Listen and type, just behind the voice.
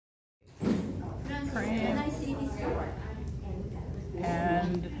frame.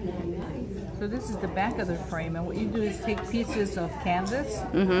 And so this is the back of the frame, and what you do is take pieces of canvas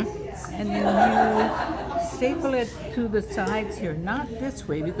and then you staple it to the sides here, not this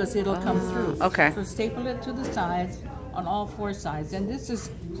way because it'll come through. Okay. So staple it to the sides on all four sides, and this is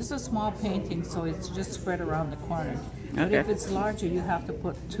just a small painting, so it's just spread around the corner. But Okay. if it's larger, you have to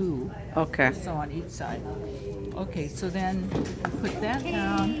put two. Okay. So on each side. Okay, so then you put that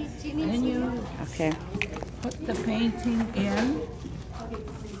down, and then you Okay. put the painting in,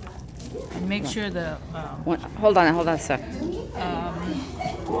 and make sure the Hold on a sec.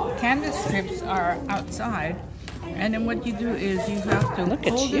 canvas strips are outside. And then what you do is you have to Look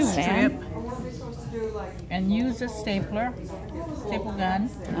at pull the you, strip man. and use a staple gun.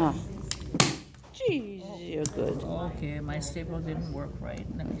 Oh. Jeez, you're good. Okay, my staple didn't work right.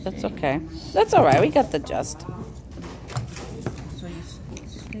 Let me That's see. okay. That's all right. We got the gist. So you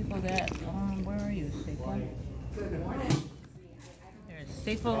staple that. Where are you, staple? There's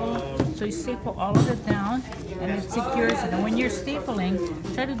staple. So you staple all of it down, and it secures it. And when you're stapling,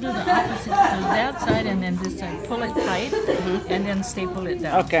 try to do the opposite to that side and then this side. Pull it tight, and then staple it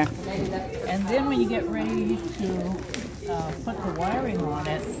down. Okay. And then when you get ready to put the wiring on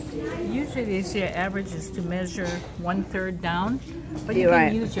it, usually they say average is to measure 1/3 down, but you You're can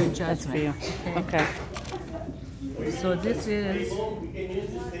right. use your That's for you. judgment. Okay. So this is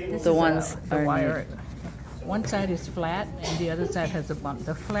The ones the are wire. One side is flat and the other side has a bump.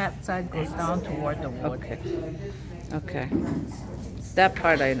 The flat side goes down toward the wood. Okay. Okay. That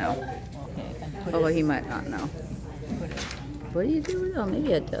part I know. Okay, and put Although it, he might not know. put it. What do you do? Oh,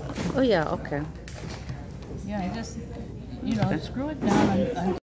 maybe I do. Oh, yeah. Okay. Yeah, just screw it down